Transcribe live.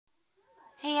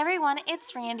Hey everyone,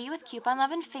 it's Randy with Qpon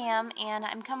Love and Fam, and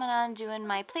I'm coming on doing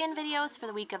my plan videos for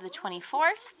the week of the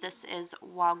 24th. This is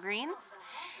Walgreens,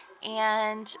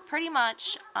 and pretty much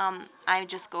I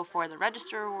just go for the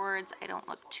register rewards. I don't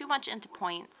look too much into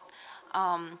points,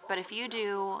 but if you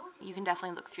do, you can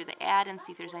definitely look through the ad and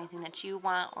see if there's anything that you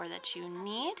want or that you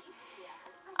need.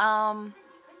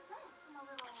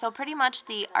 So pretty much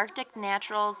the Arctic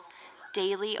Naturals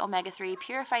Daily Omega-3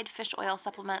 Purified Fish Oil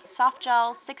Supplement Soft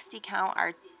Gels 60 count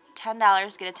are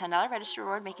 $10. Get a $10 register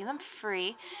reward, making them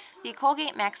free. The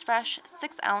Colgate Max Fresh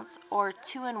 6 ounce or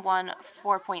 2-in-1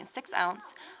 4.6 ounce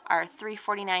are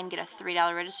 $3.49. Get a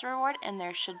 $3 register reward, and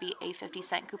there should be a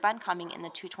 50-cent coupon coming in the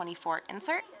 224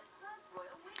 insert.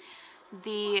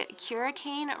 The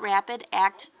Curacane Rapid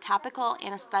Act Topical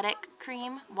Anesthetic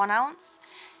Cream 1 ounce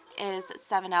is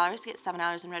 $7. Get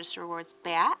 $7 in register rewards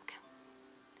back.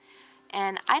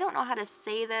 And I don't know how to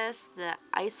say this, the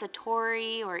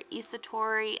Isatori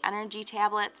energy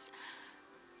tablets,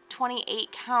 28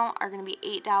 count, are going to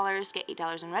be $8. Get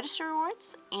 $8 in register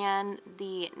rewards. And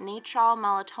the Natral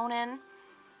Melatonin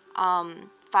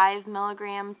 5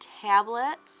 milligram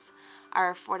tablets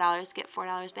are $4. Get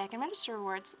 $4 back in register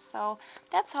rewards. So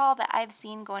that's all that I've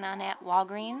seen going on at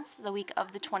Walgreens the week of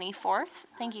the 24th.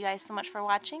 Thank you guys so much for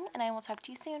watching, and I will talk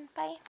to you soon. Bye.